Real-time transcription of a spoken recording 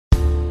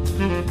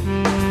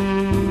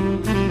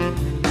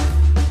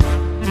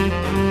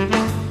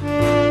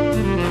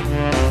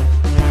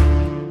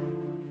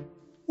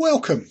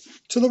Welcome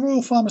to the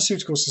Royal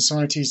Pharmaceutical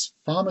Society's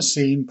Pharma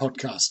Scene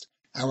podcast,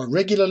 our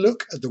regular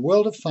look at the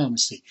world of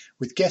pharmacy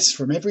with guests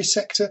from every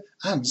sector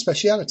and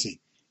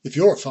speciality. If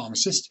you're a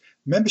pharmacist,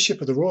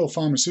 membership of the Royal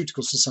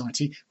Pharmaceutical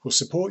Society will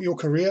support your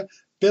career,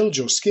 build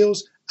your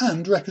skills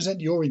and represent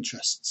your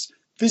interests.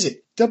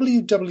 Visit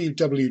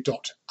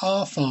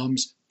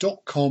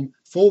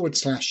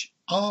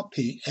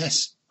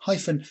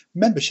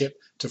www.rpharms.com/RPS-membership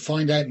to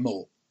find out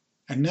more.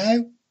 And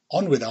now,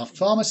 on with our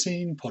Pharma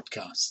Scene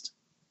podcast.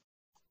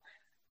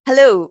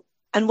 Hello,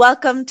 and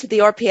welcome to the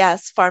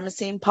RPS Pharma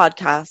Scene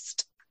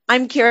podcast.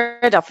 I'm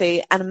Ciara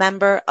Duffy and a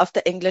member of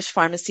the English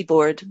Pharmacy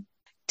Board.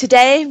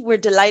 Today, we're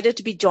delighted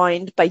to be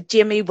joined by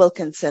Jamie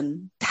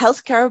Wilkinson,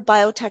 Healthcare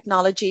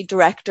Biotechnology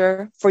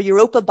Director for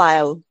Europa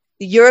Bio,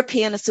 the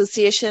European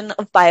Association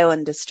of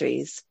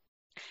Bioindustries.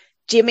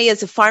 Jamie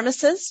is a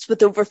pharmacist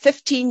with over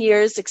 15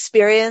 years'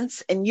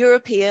 experience in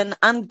European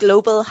and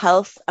global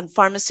health and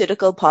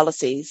pharmaceutical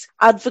policies,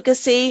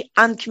 advocacy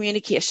and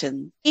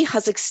communication. He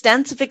has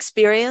extensive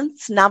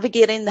experience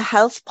navigating the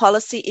health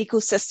policy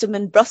ecosystem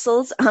in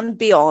Brussels and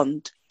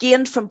beyond,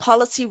 gained from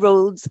policy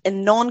roles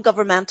in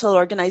non-governmental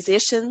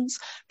organisations,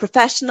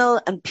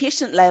 professional and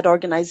patient-led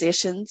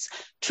organisations,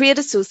 trade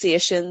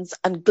associations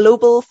and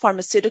global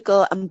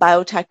pharmaceutical and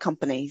biotech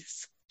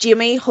companies.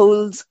 Jamie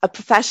holds a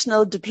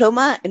professional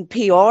diploma in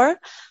PR,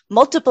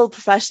 multiple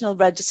professional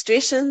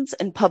registrations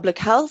in public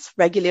health,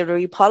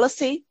 regulatory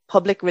policy,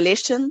 public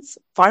relations,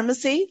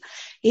 pharmacy.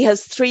 He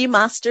has 3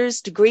 master's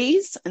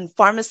degrees in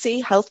pharmacy,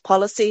 health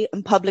policy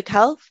and public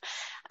health,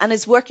 and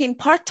is working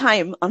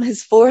part-time on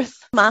his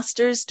 4th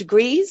master's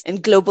degrees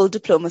in global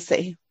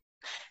diplomacy.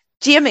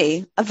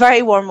 Jamie, a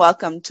very warm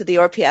welcome to the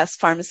RPS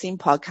Pharma Scene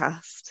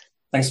podcast.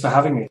 Thanks for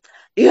having me.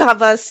 You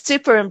have a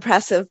super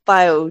impressive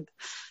bio,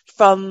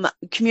 from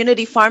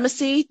community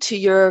pharmacy to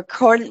your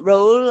current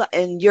role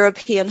in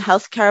European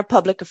healthcare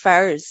public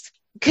affairs.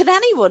 Could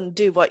anyone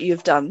do what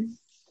you've done?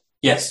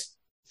 Yes.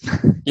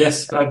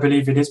 Yes, I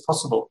believe it is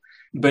possible.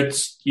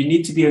 But you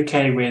need to be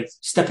okay with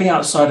stepping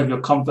outside of your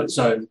comfort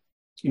zone.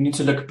 You need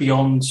to look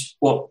beyond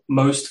what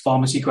most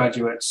pharmacy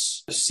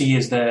graduates see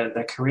as their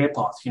career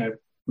path,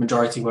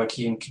 majority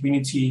working in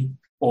community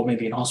or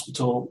maybe in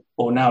hospital,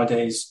 or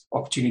nowadays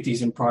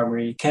opportunities in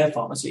primary care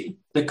pharmacy.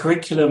 The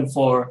curriculum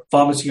for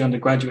pharmacy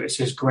undergraduates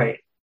is great,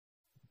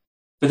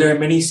 but there are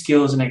many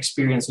skills and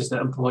experiences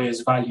that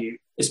employers value,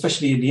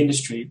 especially in the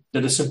industry,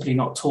 that are simply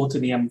not taught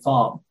in the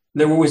M-Pharm.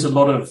 There were always a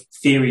lot of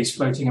theories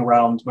floating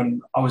around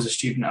when I was a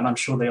student, and I'm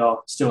sure they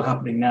are still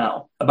happening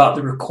now, about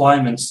the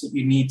requirements that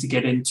you need to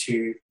get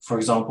into, for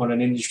example, in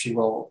an industry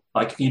role,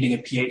 like needing a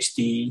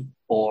PhD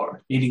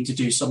or needing to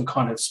do some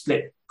kind of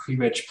split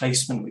pre-reg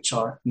placement, which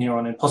are near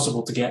on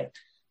impossible to get.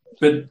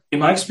 But in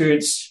my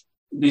experience,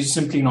 this is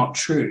simply not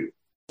true.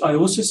 I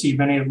also see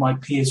many of my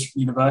peers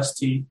from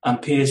university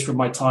and peers from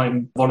my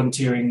time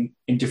volunteering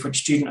in different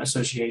student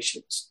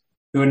associations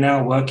who are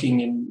now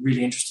working in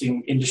really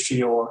interesting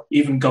industry or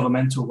even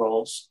governmental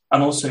roles,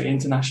 and also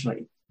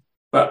internationally.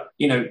 But,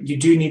 you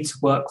do need to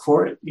work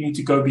for it. You need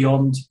to go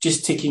beyond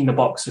just ticking the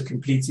box of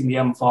completing the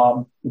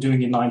M-Pharm and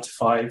doing your 9 to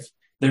 5.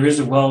 There is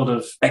a world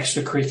of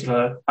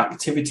extracurricular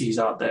activities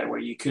out there where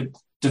you could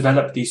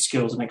develop these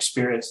skills and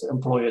experience that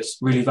employers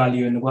really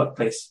value in the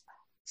workplace.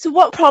 So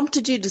what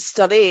prompted you to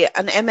study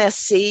an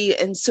MSc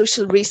in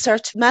social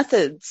research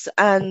methods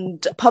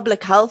and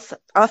public health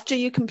after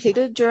you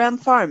completed your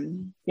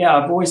M-Pharm? Yeah,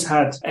 I've always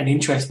had an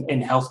interest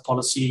in health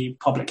policy,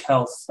 public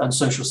health and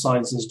social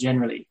sciences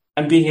generally.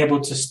 And being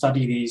able to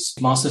study these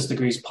master's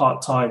degrees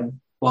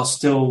part-time while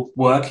still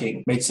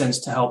working made sense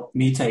to help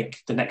me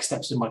take the next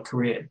steps in my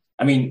career.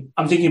 I mean,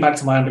 I'm thinking back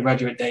to my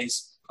undergraduate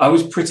days. I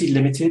was pretty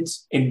limited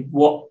in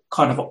what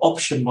kind of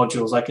option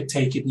modules I could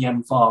take in the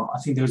M-Pharm. I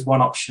think there was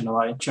one option and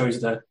I chose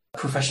the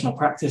professional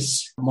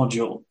practice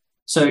module.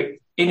 So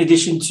in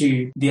addition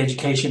to the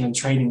education and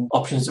training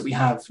options that we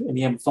have in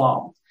the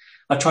M-Pharm,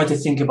 I tried to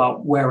think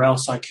about where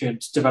else I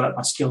could develop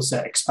my skill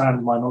set,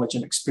 expand my knowledge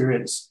and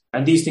experience.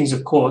 And these things,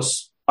 of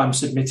course, I'm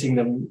submitting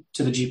them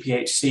to the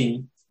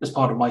GPHC as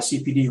part of my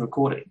CPD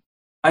recording.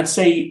 I'd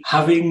say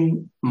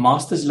having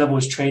master's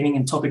levels training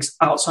in topics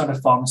outside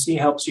of pharmacy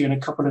helps you in a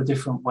couple of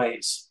different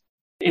ways.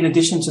 In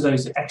addition to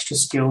those extra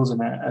skills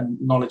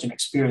and knowledge and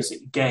experience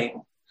that you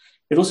gain,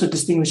 it also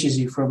distinguishes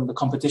you from the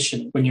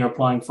competition when you're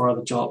applying for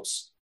other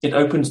jobs. It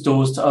opens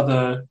doors to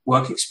other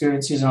work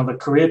experiences and other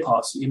career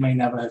paths that you may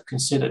never have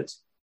considered.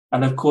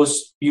 And of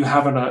course, you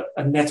have a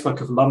network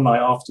of alumni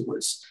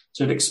afterwards,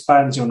 so it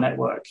expands your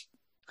network.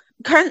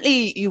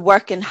 Currently, you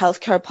work in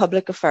healthcare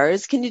public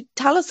affairs. Can you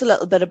tell us a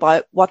little bit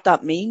about what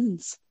that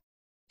means?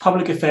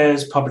 Public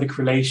affairs, public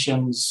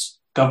relations,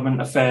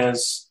 government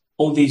affairs,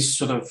 all these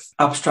sort of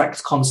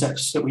abstract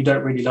concepts that we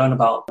don't really learn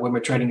about when we're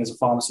training as a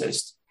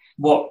pharmacist.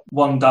 What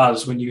one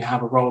does when you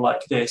have a role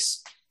like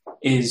this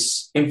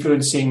is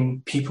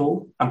influencing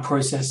people and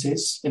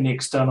processes in the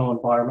external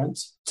environment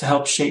to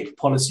help shape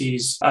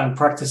policies and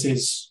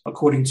practices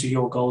according to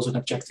your goals and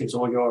objectives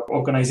or your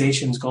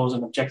organization's goals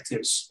and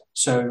objectives.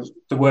 So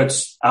the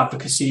words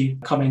advocacy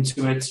come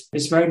into it.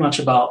 It's very much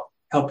about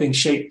helping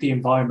shape the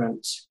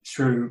environment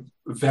through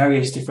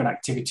various different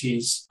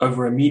activities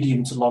over a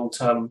medium to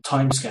long-term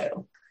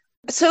timescale.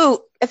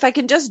 So if I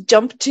can just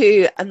jump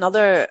to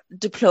another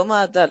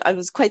diploma that I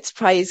was quite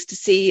surprised to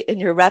see in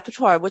your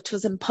repertoire, which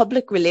was in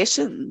public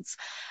relations,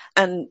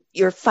 and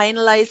you're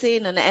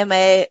finalising an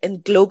MA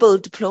in global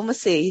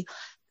diplomacy.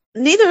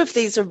 Neither of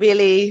these are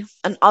really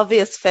an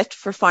obvious fit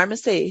for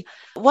pharmacy.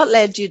 What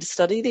led you to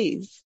study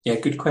these? Yeah,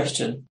 good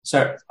question.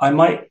 So I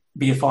might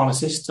be a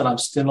pharmacist and I'm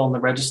still on the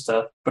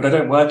register, but I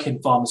don't work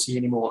in pharmacy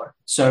anymore.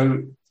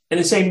 So in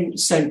the same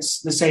sense,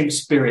 the same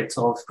spirit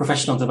of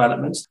professional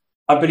development,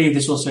 I believe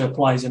this also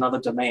applies in other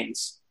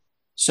domains.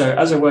 So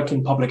as I work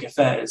in public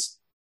affairs,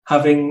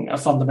 having a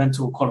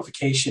fundamental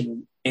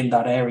qualification in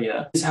that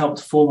area has helped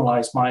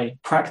formalize my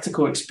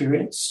practical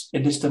experience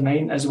in this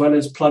domain, as well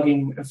as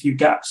plugging a few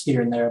gaps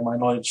here and there in my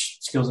knowledge,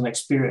 skills, and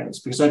experience,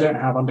 because I don't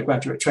have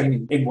undergraduate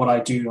training in what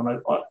I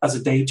do as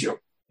a day job.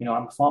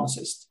 I'm a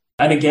pharmacist.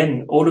 And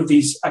again, all of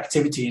these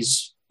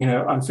activities,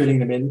 I'm filling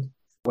them in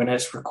when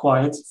it's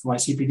required for my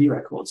CPD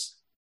records.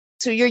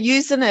 So you're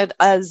using it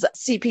as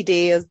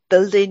CPD, as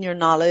building your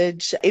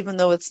knowledge, even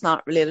though it's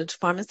not related to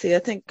pharmacy. I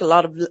think a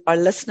lot of our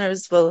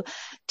listeners will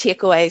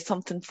take away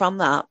something from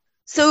that.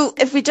 So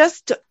if we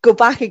just go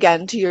back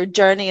again to your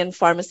journey in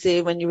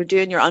pharmacy, when you were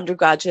doing your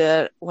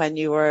undergraduate, when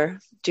you were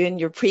doing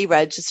your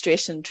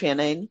pre-registration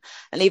training,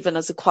 and even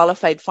as a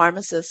qualified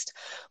pharmacist,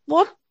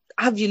 what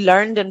have you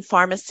learned in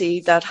pharmacy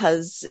that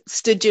has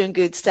stood you in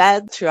good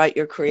stead throughout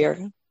your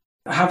career?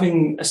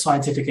 Having a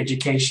scientific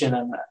education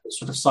and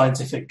sort of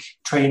scientific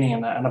training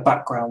and a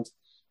background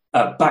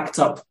backed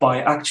up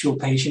by actual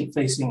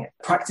patient-facing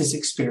practice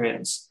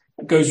experience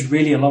goes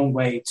really a long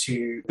way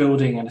to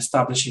building and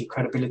establishing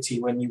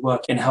credibility when you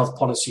work in health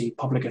policy,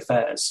 public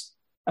affairs.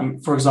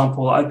 For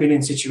example, I've been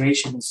in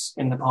situations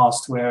in the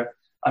past where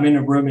I'm in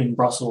a room in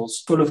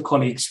Brussels full of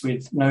colleagues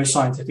with no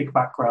scientific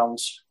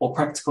backgrounds or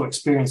practical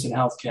experience in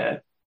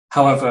healthcare.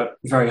 However,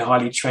 very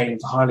highly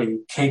trained, highly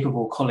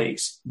capable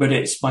colleagues. But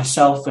it's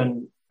myself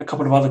and a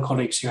couple of other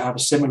colleagues who have a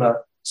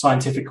similar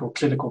scientific or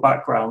clinical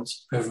background,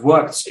 who have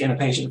worked in a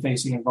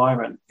patient-facing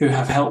environment, who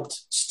have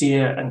helped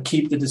steer and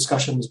keep the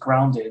discussions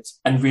grounded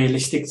and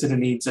realistic to the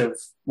needs of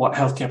what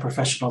healthcare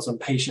professionals and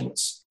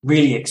patients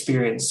really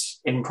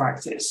experience in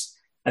practice.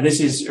 And this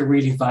is a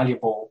really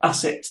valuable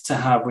asset to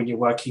have when you're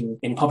working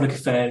in public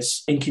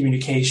affairs, in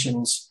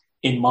communications,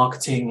 in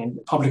marketing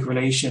and public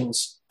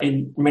relations,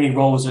 in many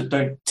roles that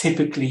don't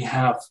typically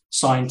have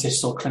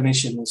scientists or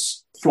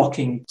clinicians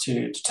flocking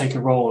to take a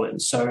role in.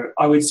 So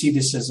I would see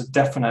this as a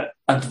definite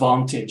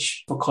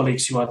advantage for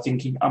colleagues who are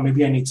thinking,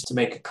 maybe I need to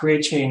make a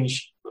career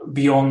change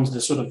beyond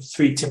the sort of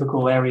three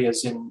typical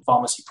areas in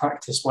pharmacy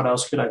practice. What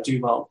else could I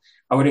do? Well,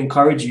 I would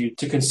encourage you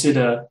to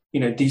consider,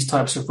 these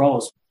types of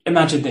roles.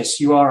 Imagine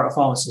this, you are a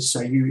pharmacist, so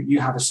you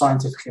have a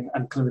scientific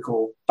and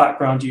clinical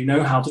background. You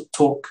know how to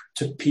talk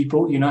to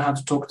people, you know how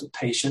to talk to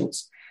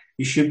patients.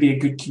 You should be a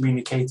good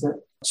communicator.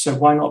 So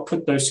why not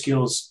put those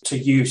skills to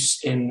use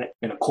in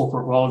a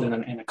corporate role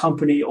in a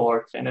company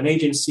or in an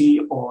agency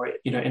or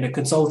in a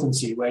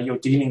consultancy where you're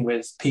dealing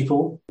with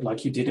people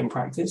like you did in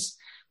practice,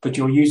 but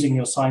you're using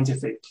your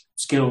scientific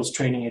skills,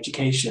 training,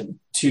 education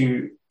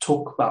to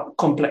talk about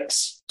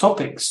complex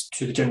topics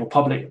to the general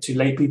public, to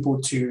lay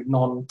people, to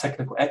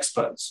non-technical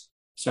experts.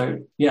 So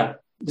yeah,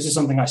 this is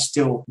something I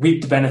still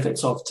reap the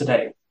benefits of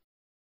today.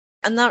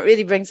 And that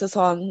really brings us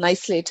on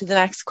nicely to the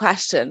next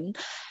question.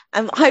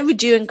 How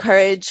would you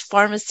encourage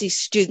pharmacy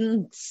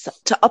students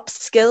to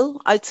upskill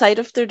outside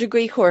of their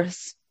degree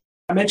course?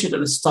 I mentioned at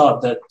the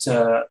start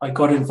that I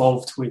got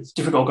involved with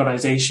different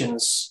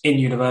organizations in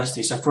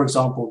university. So, for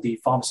example, the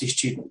Pharmacy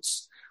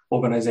Students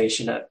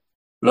Organization at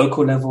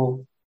local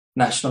level,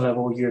 national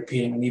level,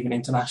 European, and even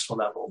international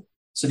level.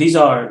 So these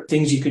are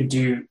things you can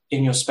do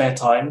in your spare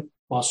time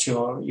whilst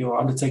you're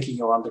undertaking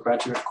your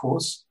undergraduate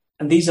course.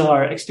 And these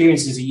are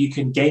experiences that you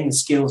can gain the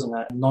skills and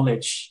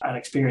knowledge and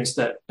experience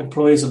that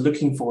employers are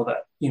looking for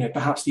that,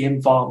 perhaps the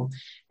MPharm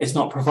is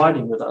not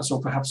providing with us, or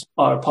perhaps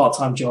our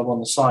part-time job on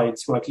the side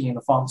working in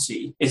a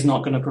pharmacy is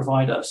not going to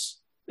provide us.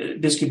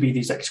 This could be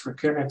these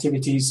extracurricular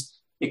activities.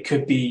 It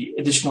could be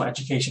additional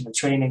education and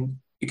training.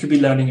 It could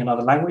be learning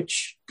another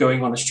language,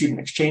 going on a student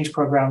exchange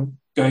program,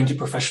 going to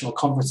professional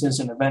conferences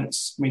and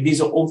events. I mean, these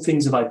are all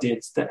things that I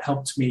did that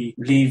helped me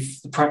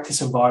leave the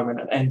practice environment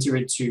and enter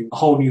into a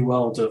whole new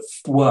world of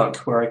work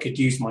where I could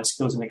use my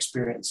skills and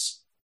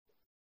experience.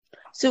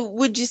 So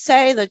would you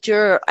say that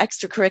your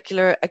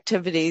extracurricular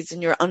activities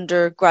in your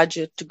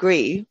undergraduate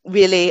degree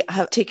really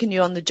have taken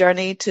you on the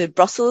journey to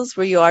Brussels,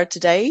 where you are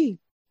today?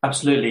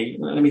 Absolutely.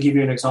 Let me give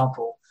you an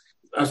example.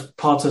 As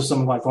part of some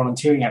of my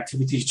volunteering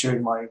activities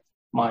during my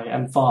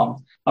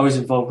MPharm, I was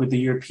involved with the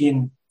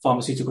European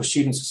Pharmaceutical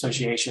Students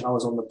Association. I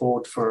was on the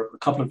board for a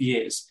couple of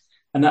years.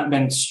 And that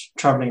meant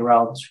traveling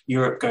around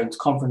Europe, going to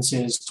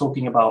conferences,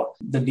 talking about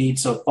the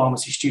needs of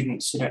pharmacy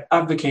students,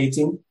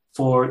 advocating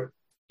for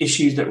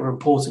issues that were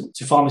important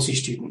to pharmacy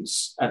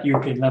students at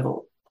European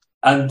level.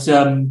 And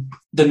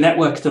the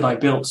network that I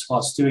built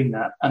whilst doing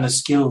that and the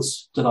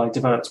skills that I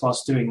developed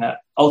whilst doing that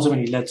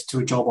ultimately led to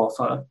a job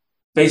offer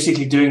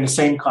basically doing the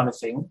same kind of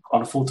thing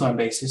on a full-time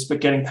basis,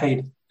 but getting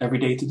paid every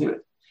day to do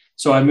it.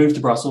 So I moved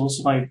to Brussels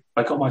and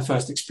I got my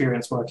first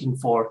experience working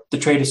for the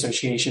trade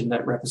association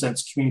that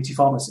represents community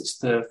pharmacists,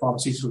 the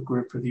pharmaceutical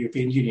group of the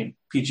European Union,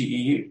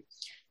 PGEU.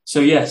 So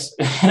yes,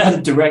 it had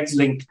a direct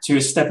link to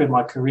a step in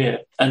my career.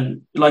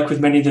 And like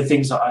with many of the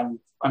things that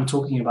I'm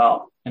talking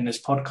about in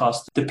this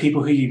podcast, the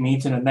people who you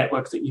meet and a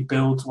network that you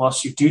build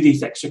whilst you do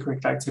these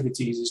extracurricular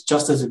activities is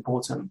just as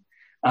important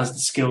as the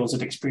skills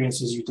and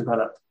experiences you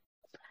develop.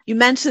 You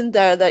mentioned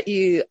there that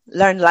you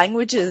learned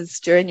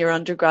languages during your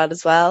undergrad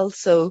as well.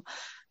 So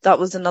that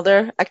was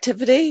another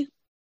activity?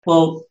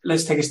 Well,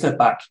 let's take a step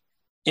back.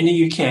 In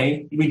the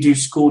UK, we do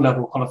school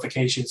level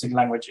qualifications in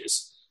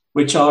languages,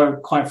 which are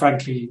quite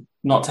frankly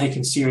not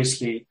taken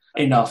seriously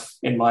enough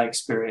in my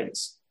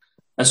experience.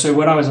 And so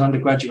when I was an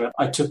undergraduate,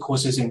 I took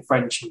courses in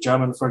French and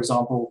German, for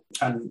example,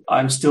 and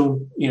I'm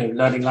still,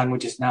 learning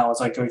languages now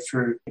as I go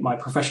through my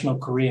professional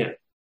career.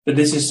 But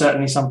this is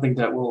certainly something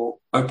that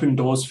will open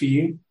doors for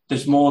you.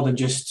 There's more than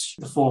just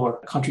the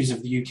 4 countries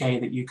of the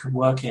UK that you can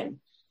work in.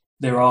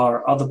 There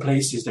are other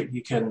places that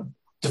you can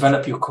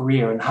develop your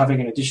career, and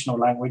having an additional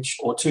language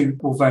or 2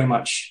 will very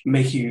much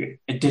make you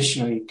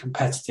additionally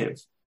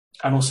competitive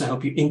and also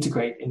help you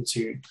integrate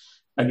into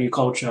a new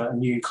culture, a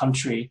new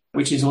country,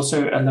 which is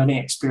also a learning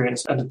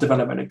experience and a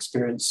development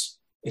experience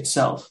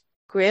itself.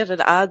 Great. It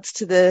adds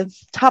to the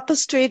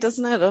tapestry,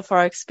 doesn't it, of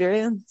our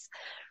experience.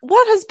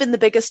 What has been the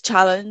biggest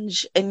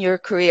challenge in your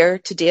career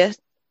to date?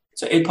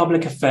 So in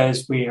public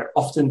affairs, we are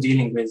often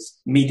dealing with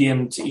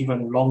medium to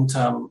even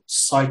long-term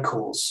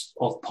cycles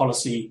of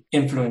policy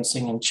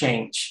influencing and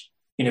change.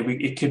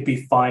 It could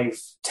be 5,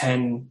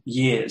 10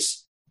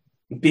 years.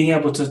 Being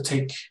able to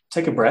take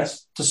a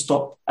breath, to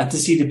stop and to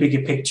see the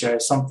bigger picture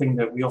is something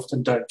that we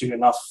often don't do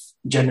enough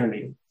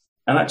generally.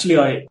 And actually,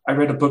 I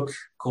read a book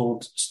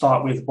called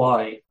Start With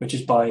Why, which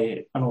is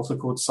by an author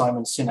called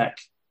Simon Sinek.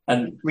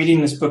 And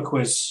reading this book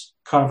was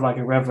kind of like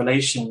a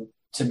revelation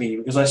to me,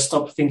 because I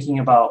stopped thinking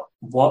about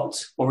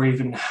what or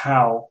even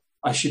how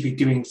I should be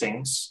doing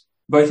things,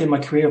 both in my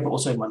career but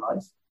also in my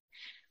life.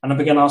 And I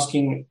began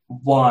asking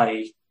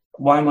why.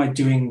 Why am I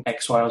doing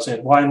X, Y, or Z?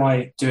 Why am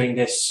I doing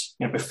this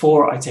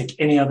before I take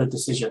any other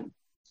decision?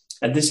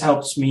 And this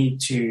helps me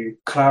to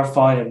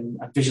clarify and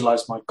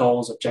visualize my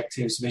goals,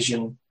 objectives,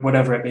 vision,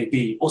 whatever it may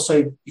be.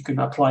 Also, you can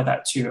apply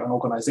that to an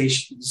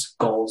organization's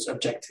goals,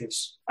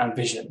 objectives, and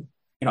vision.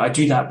 I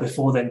do that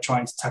before then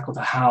trying to tackle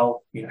the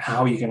how,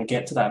 how are you going to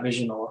get to that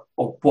vision, or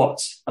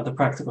what are the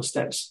practical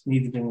steps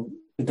needed in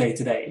the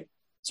day-to-day.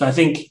 So I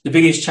think the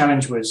biggest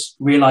challenge was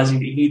realizing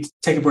that you need to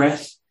take a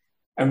breath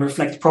and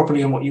reflect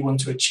properly on what you want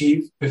to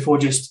achieve before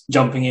just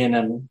jumping in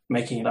and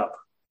making it up.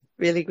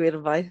 Really great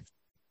advice.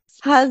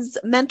 Has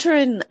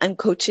mentoring and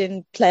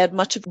coaching played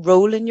much of a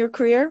role in your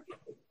career?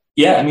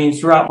 Yeah,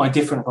 throughout my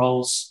different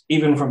roles,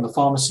 even from the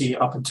pharmacy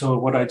up until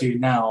what I do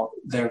now,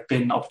 there have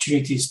been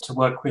opportunities to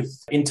work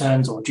with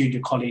interns or junior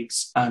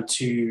colleagues and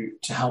to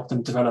help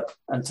them develop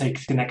and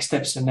take the next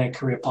steps in their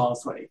career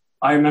pathway.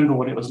 I remember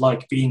what it was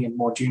like being in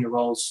more junior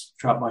roles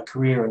throughout my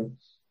career, and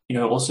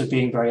also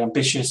being very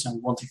ambitious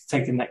and wanting to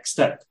take the next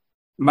step.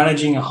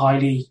 Managing a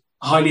highly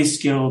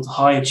skilled,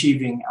 high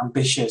achieving,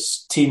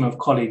 ambitious team of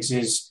colleagues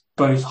is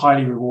both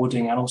highly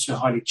rewarding and also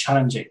highly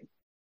challenging.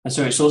 And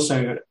so it's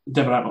also a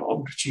development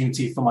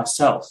opportunity for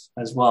myself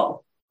as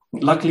well.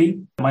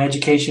 Luckily, my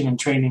education and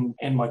training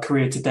in my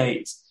career to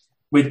date,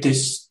 with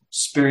this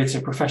spirit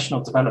of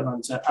professional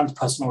development and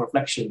personal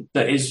reflection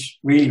that is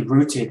really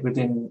rooted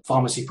within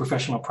pharmacy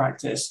professional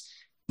practice,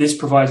 this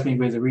provides me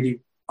with a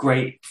really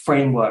great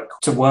framework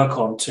to work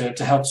on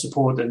to help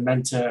support and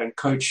mentor and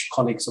coach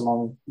colleagues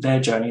along their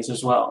journeys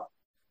as well.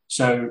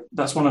 So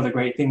that's one of the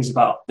great things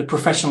about the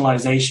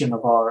professionalization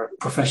of our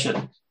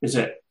profession, is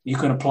that you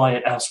can apply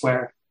it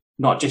elsewhere,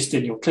 not just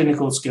in your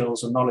clinical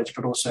skills and knowledge,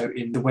 but also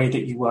in the way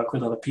that you work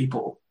with other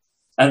people.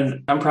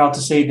 And I'm proud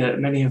to say that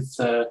many of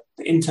the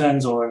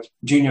interns or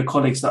junior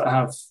colleagues that I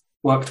have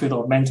worked with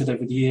or mentored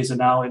over the years are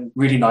now in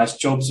really nice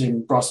jobs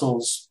in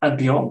Brussels and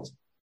beyond.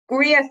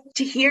 Great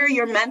to hear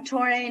your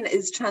mentoring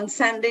is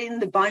transcending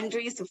the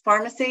boundaries of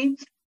pharmacy.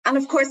 And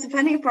of course, if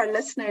any of our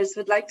listeners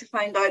would like to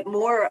find out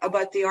more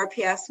about the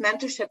RPS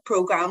mentorship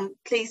programme,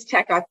 please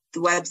check out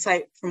the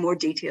website for more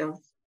details.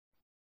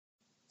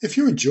 If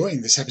you're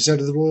enjoying this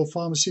episode of the Royal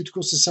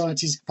Pharmaceutical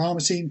Society's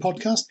Pharma Scene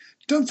podcast,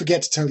 don't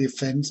forget to tell your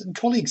friends and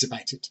colleagues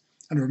about it.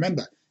 And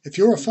remember, if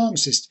you're a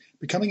pharmacist,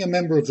 becoming a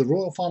member of the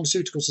Royal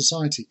Pharmaceutical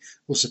Society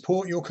will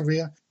support your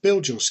career,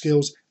 build your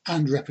skills,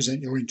 and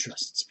represent your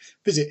interests.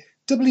 Visit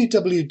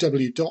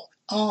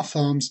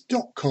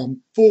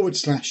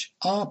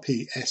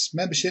www.rpharms.com/RPS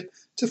membership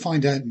to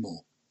find out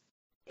more.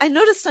 I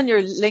noticed on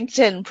your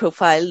LinkedIn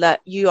profile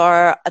that you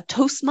are a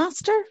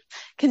Toastmaster.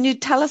 Can you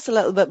tell us a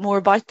little bit more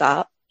about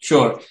that?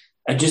 Sure.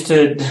 And just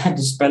to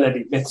dispel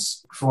any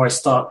myths before I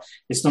start,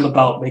 it's not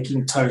about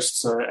making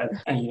toasts and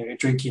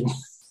drinking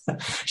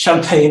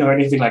champagne or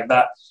anything like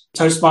that.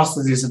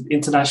 Toastmasters is an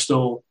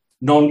international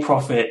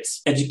non-profit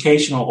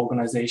educational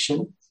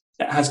organization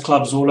that has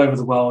clubs all over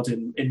the world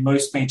in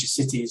most major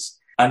cities.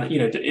 And,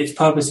 its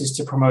purpose is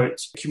to promote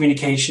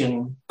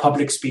communication,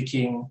 public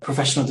speaking,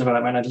 professional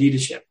development, and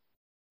leadership.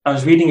 I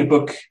was reading a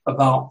book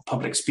about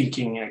public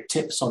speaking,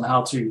 tips on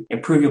how to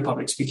improve your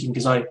public speaking,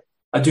 because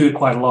I do it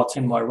quite a lot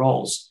in my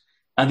roles.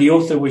 And the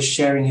author was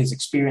sharing his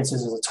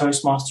experiences as a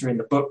Toastmaster in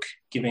the book,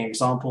 giving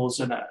examples,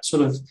 and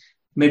sort of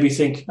made me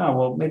think,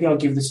 maybe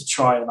I'll give this a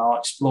try and I'll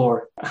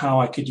explore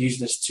how I could use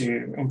this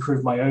to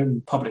improve my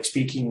own public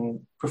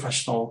speaking,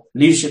 professional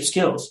leadership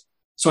skills.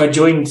 So I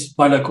joined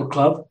my local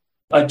club.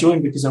 I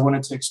joined because I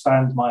wanted to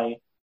expand my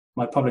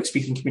public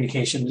speaking,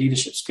 communication,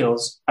 leadership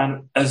skills, and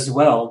as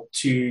well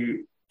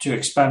to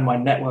expand my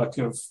network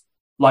of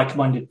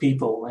like-minded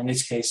people, in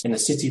this case, in the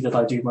city that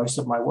I do most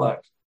of my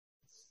work.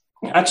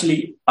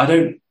 Actually, I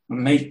don't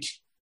make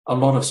a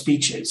lot of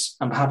speeches,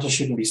 and perhaps I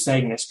shouldn't be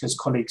saying this because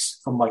colleagues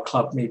from my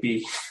club may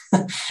be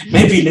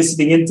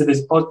listening into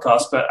this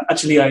podcast. But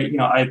actually,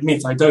 I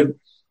admit I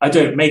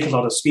don't make a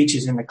lot of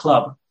speeches in the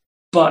club,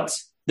 but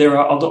there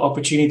are other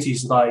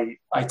opportunities that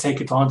I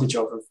take advantage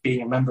of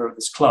being a member of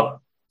this club.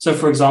 So,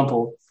 for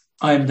example,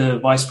 I am the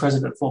vice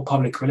president for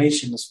public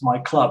relations for my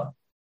club,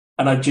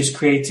 and I've just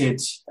created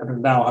and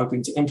am now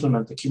hoping to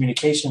implement the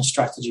communication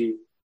strategy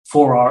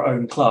for our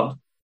own club.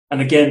 And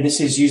again, this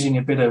is using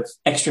a bit of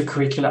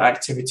extracurricular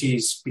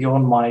activities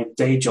beyond my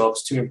day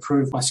jobs to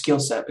improve my skill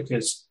set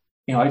because,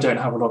 I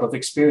don't have a lot of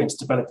experience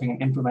developing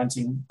and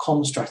implementing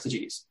comm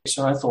strategies.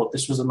 So I thought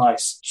this was a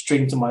nice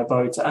string to my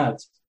bow to add.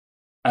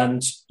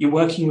 And you're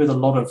working with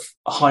a lot of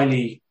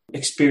highly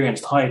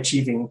experienced, high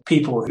achieving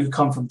people who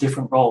come from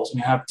different roles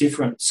and who have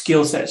different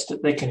skill sets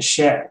that they can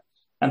share.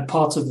 And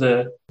part of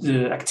the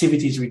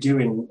activities we do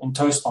in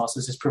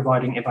Toastmasters is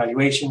providing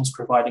evaluations,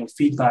 providing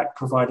feedback,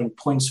 providing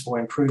points for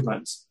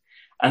improvements.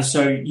 And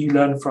so you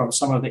learn from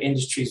some of the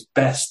industry's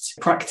best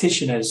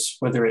practitioners,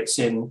 whether it's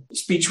in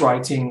speech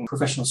writing,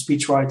 professional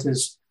speech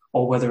writers,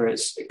 or whether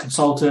it's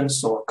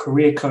consultants or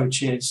career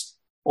coaches,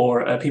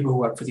 or people who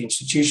work for the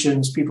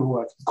institutions, people who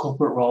work in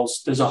corporate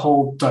roles. There's a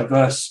whole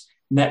diverse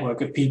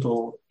network of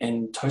people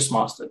in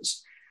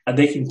Toastmasters, and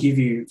they can give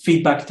you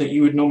feedback that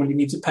you would normally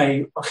need to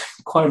pay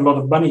quite a lot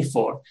of money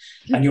for.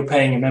 And you're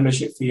paying a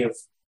membership fee of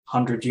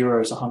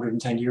 €100,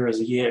 €110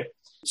 a year.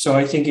 So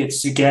I think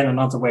it's, again,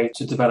 another way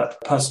to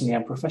develop personally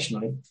and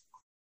professionally.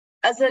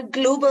 As a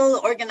global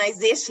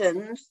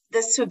organization,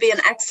 this would be an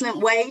excellent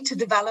way to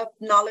develop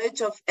knowledge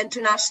of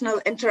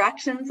international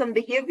interactions and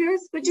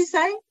behaviors, would you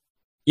say?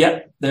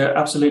 Yeah,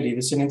 absolutely.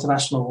 It's an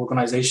international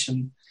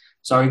organization.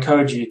 So I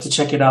encourage you to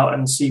check it out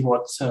and see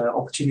what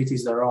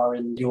opportunities there are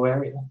in your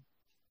area.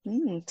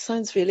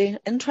 Sounds really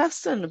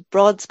interesting. A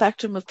broad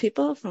spectrum of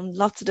people from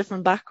lots of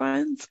different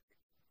backgrounds.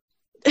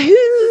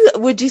 Who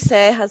would you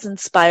say has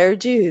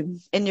inspired you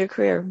in your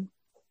career?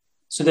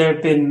 So there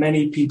have been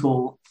many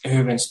people who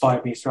have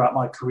inspired me throughout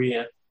my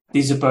career.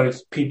 These are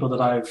both people that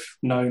I've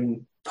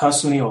known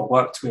personally or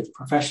worked with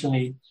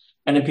professionally,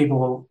 and then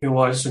people who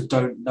I also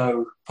don't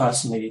know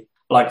personally.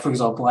 Like, for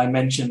example, I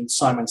mentioned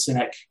Simon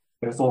Sinek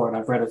before, and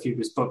I've read a few of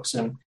his books,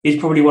 and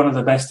he's probably one of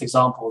the best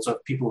examples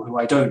of people who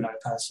I don't know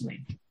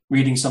personally.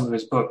 Reading some of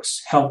his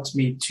books helped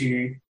me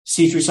to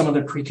see through some of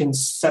the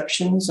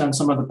preconceptions and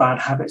some of the bad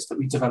habits that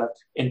we develop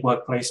in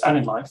workplace and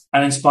in life,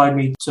 and inspired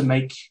me to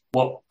make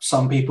what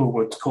some people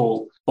would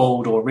call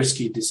bold or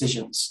risky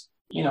decisions.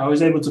 I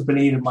was able to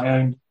believe in my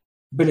own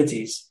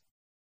abilities.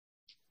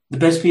 The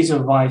best piece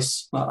of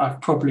advice that I've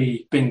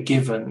probably been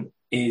given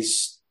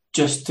is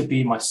just to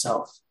be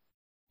myself.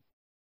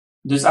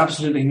 There's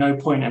absolutely no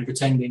point in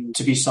pretending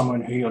to be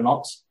someone who you're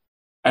not.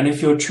 And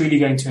if you're truly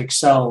going to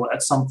excel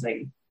at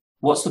something,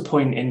 what's the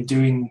point in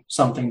doing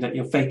something that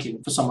you're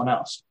faking for someone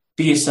else?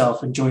 Be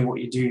yourself, enjoy what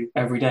you do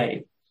every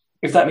day.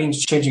 If that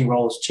means changing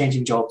roles,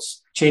 changing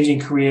jobs, changing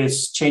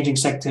careers, changing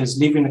sectors,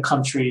 leaving the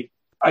country,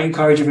 I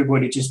encourage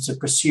everybody just to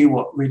pursue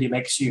what really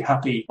makes you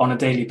happy on a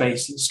daily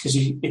basis. Because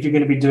if you're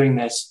going to be doing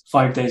this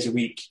 5 days a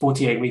week,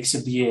 48 weeks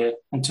of the year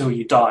until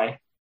you die,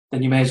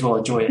 then you may as well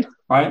enjoy it,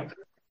 right?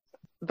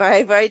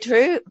 Very, very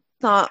true.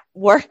 It's not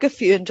work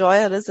if you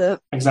enjoy it, is it?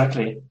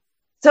 Exactly.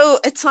 So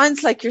it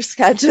sounds like your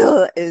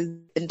schedule is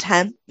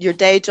intense, your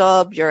day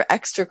job, your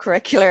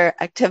extracurricular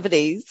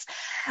activities.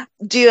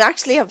 Do you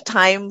actually have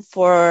time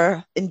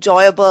for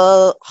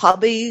enjoyable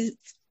hobbies?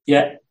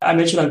 Yeah, I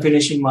mentioned I'm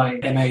finishing my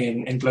MA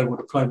in global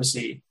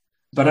diplomacy,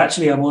 but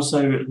actually I'm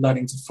also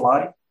learning to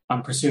fly.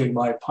 I'm pursuing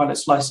my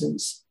pilot's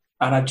license,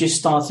 and I've just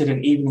started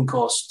an evening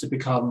course to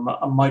become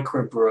a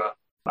microbrewer.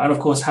 And of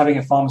course, having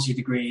a pharmacy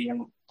degree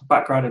and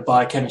background in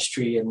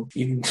biochemistry and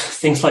even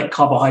things like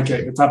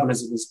carbohydrate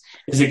metabolism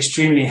is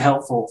extremely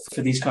helpful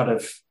for these kind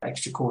of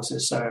extra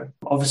courses. So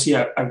obviously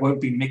I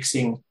won't be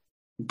mixing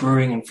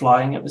brewing and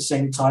flying at the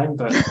same time,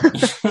 but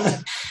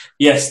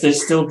yes,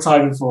 there's still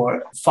time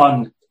for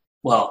fun.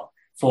 Well,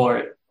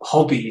 for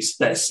hobbies,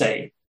 let's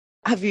say.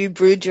 Have you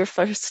brewed your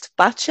first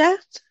batch yet?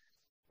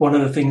 One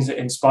of the things that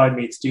inspired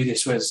me to do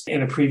this was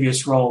in a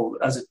previous role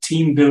as a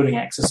team building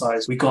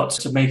exercise, we got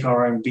to make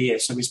our own beer.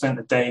 So we spent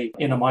the day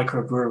in a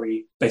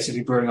microbrewery,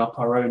 basically brewing up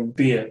our own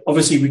beer.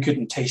 Obviously, we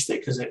couldn't taste it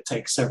because it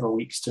takes several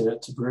weeks to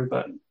brew,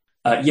 but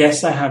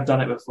Yes, I have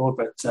done it before,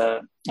 but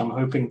I'm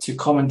hoping to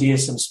commandeer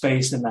some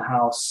space in the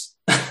house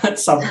at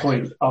some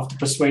point after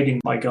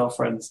persuading my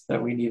girlfriend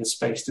that we need a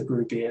space to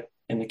brew beer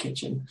in the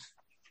kitchen.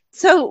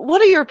 So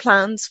what are your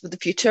plans for the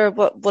future?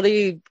 What are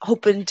you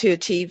hoping to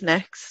achieve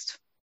next?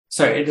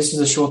 So this is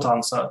a short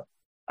answer.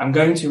 I'm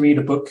going to read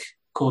a book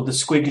called The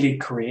Squiggly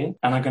Career,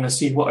 and I'm going to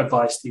see what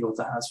advice the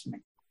author has for me.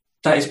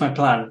 That is my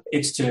plan.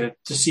 It's to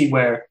see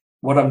where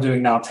what I'm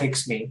doing now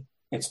takes me.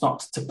 It's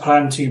not to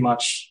plan too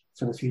much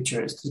for the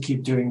future. It's to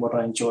keep doing what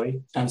I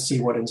enjoy and see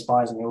what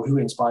inspires me or who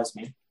inspires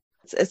me.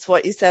 It's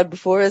what you said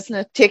before, isn't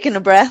it? Taking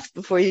a breath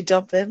before you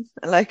jump in.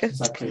 I like it.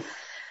 Exactly.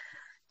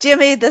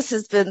 Jamie, this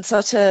has been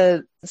such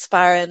an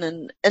inspiring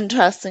and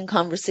interesting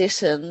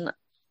conversation.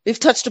 We've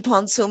touched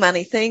upon so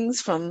many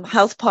things, from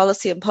health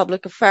policy and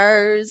public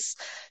affairs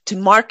to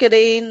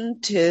marketing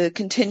to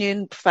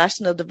continuing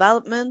professional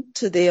development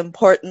to the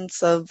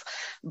importance of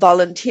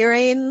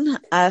volunteering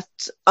at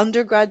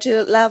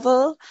undergraduate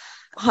level,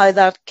 how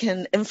that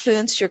can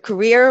influence your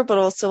career, but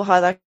also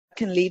how that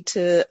can lead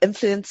to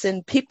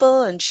influencing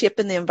people and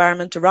shaping the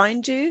environment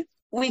around you.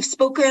 We've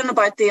spoken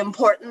about the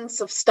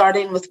importance of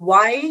starting with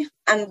why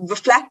and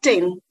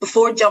reflecting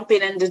before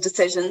jumping into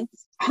decisions,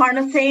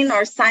 harnessing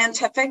our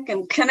scientific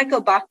and clinical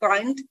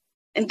background,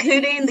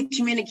 including the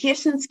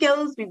communication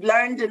skills we've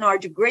learned in our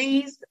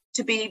degrees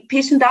to be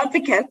patient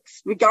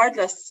advocates,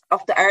 regardless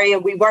of the area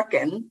we work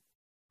in.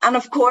 And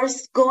of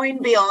course,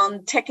 going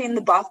beyond ticking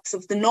the box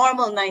of the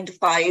normal 9 to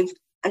 5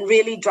 and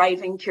really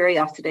driving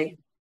curiosity.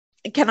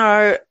 Can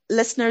our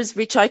listeners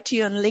reach out to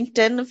you on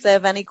LinkedIn if they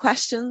have any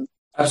questions?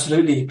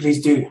 Absolutely,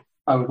 please do.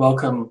 I would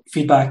welcome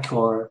feedback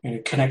or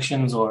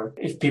connections, or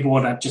if people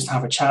want to just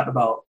have a chat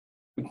about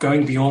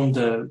going beyond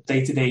the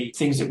day-to-day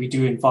things that we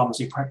do in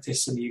pharmacy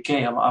practice in the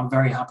UK. I'm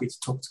very happy to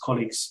talk to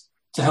colleagues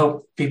to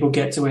help people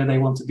get to where they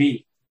want to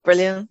be.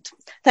 Brilliant.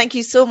 Thank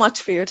you so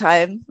much for your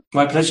time.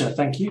 My pleasure.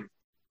 Thank you.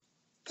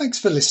 Thanks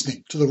for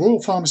listening to the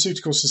Royal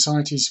Pharmaceutical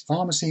Society's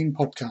Pharma Scene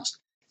podcast.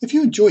 If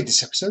you enjoyed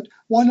this episode,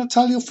 why not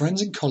tell your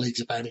friends and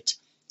colleagues about it?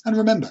 And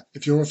remember,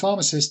 if you're a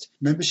pharmacist,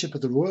 membership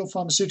of the Royal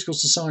Pharmaceutical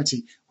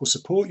Society will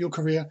support your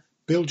career,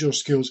 build your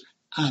skills,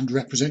 and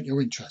represent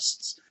your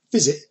interests.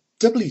 Visit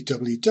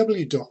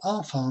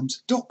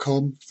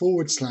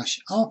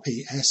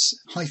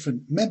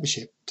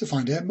www.rpharms.com/RPS-membership to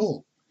find out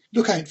more.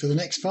 Look out for the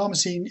next Pharma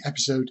Scene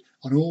episode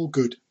on all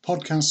good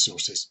podcast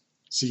sources.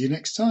 See you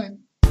next time.